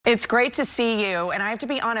It's great to see you, and I have to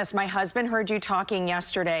be honest, my husband heard you talking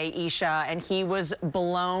yesterday, Isha, and he was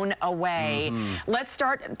blown away. Let's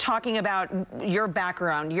start talking about your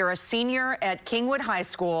background. You're a senior at Kingwood High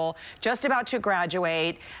School, just about to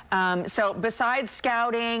graduate. So besides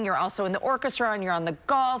scouting, you're also in the orchestra and you're on the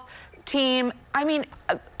golf team. I mean,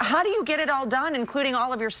 how do you get it all done, including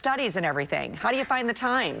all of your studies and everything? How do you find the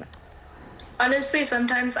time? Honestly,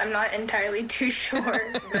 sometimes I'm not entirely too sure,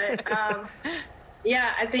 but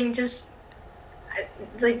yeah, I think just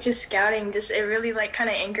scouting, it really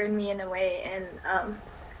kind of anchored me in a way, and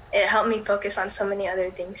it helped me focus on so many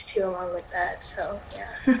other things too along with that. So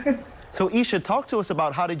yeah. So Isha, talk to us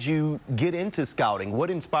about how did you get into scouting?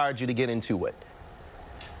 What inspired you to get into it?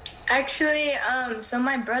 Actually, so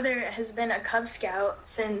my brother has been a Cub Scout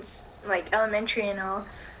since elementary and all.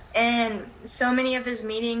 And so many of his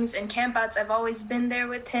meetings and campouts, I've always been there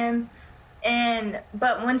with him.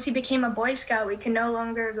 But once he became a Boy Scout, we could no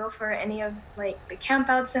longer go for any of the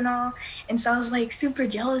campouts and all. And so I was super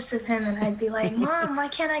jealous of him, and I'd be like, Mom, why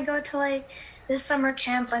can't I go to this summer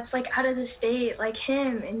camp that's out of the state like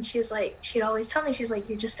him? And she'd always tell me, she's like,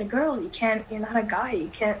 you're just a girl. You're not a guy. You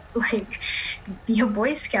can't be a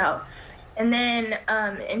Boy Scout. And then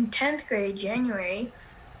in 10th grade, January,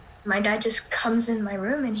 my dad just comes in my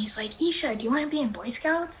room and he's like, Isha, do you want to be in Boy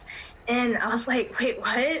Scouts? And I was like, wait,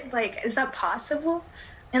 what? Is that possible?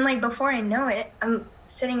 And before I know it, I'm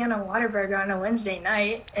sitting in a Whataburger on a Wednesday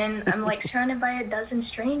night, and I'm surrounded by a dozen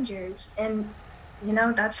strangers. And,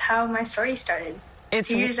 that's how my story started.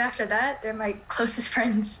 2 years after that, they're my closest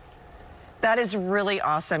friends. That is really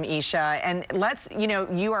awesome, Isha. And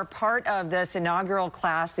you are part of this inaugural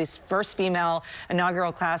class, this first female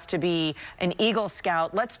inaugural class to be an Eagle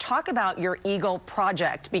Scout. Let's talk about your Eagle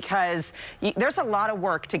project, because there's a lot of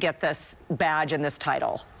work to get this badge and this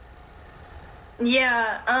title.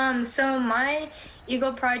 Yeah, so my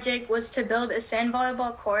Eagle project was to build a sand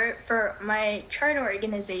volleyball court for my charter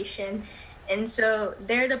organization. And so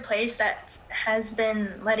they're the place that's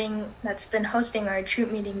been hosting our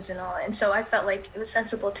troop meetings and all. And so I felt like it was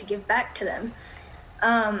sensible to give back to them.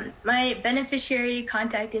 My beneficiary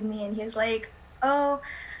contacted me, and he was like, oh,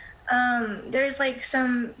 there's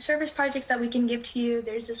some service projects that we can give to you.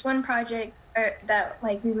 There's this one project that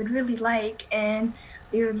we would really like, and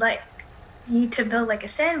we would like you to build a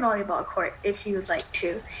sand volleyball court if you would like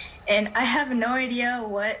to. And I have no idea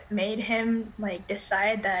what made him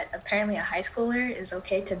decide that apparently a high schooler is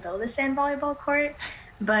okay to build a sand volleyball court.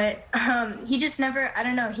 But he just never, I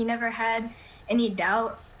don't know, he never had any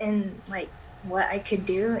doubt in what I could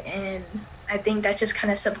do. And I think that just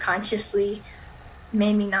kind of subconsciously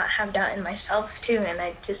made me not have doubt in myself too. And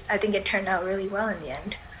I think it turned out really well in the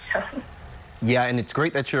end. So. Yeah, and it's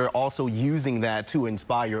great that you're also using that to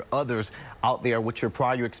inspire others out there. With your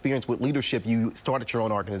prior experience with leadership, you started your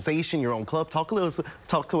own organization, your own club. Talk to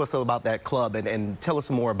us about that club and tell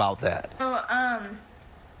us more about that. So,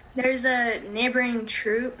 there's a neighboring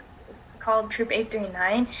troop called Troop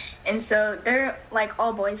 839, and so they're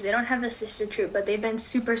all boys. They don't have a sister troop, but they've been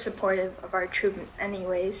super supportive of our troop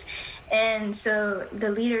anyways. And so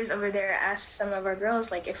the leaders over there asked some of our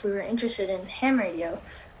girls if we were interested in ham radio.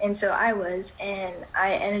 And so I was, and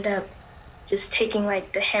I ended up just taking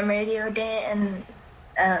the ham radio day, and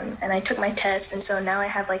I took my test, and so now I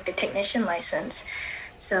have the technician license.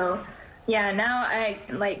 So yeah, now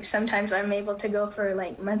I sometimes I'm able to go for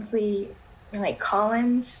monthly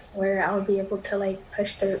call-ins where I'll be able to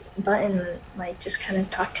push the button and just kind of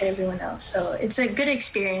talk to everyone else. So it's a good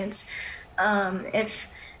experience.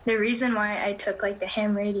 If the reason why I took the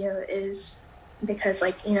ham radio is because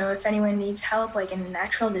if anyone needs help in a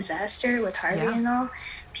natural disaster with Harvey and all,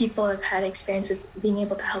 people have had experience of being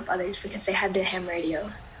able to help others because they had the ham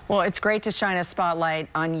radio. Well, it's great to shine a spotlight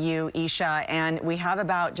on you, Isha, and we have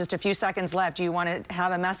about just a few seconds left. Do you want to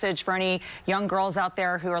have a message for any young girls out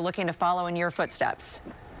there who are looking to follow in your footsteps?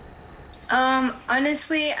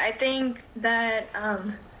 Honestly, I think that I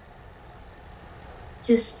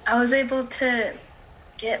was able to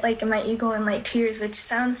get my Eagle in 2 years, which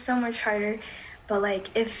sounds so much harder. But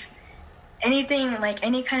if anything,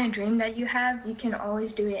 any kind of dream that you have, you can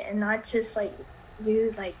always do it, and not just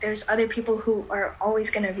you. There's other people who are always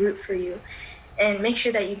going to root for you, and make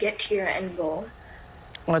sure that you get to your end goal.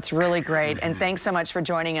 Well, it's really great, and thanks so much for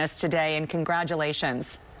joining us today, and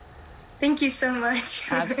congratulations. Thank you so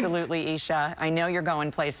much. Absolutely, Isha. I know you're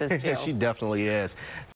going places too. She definitely is.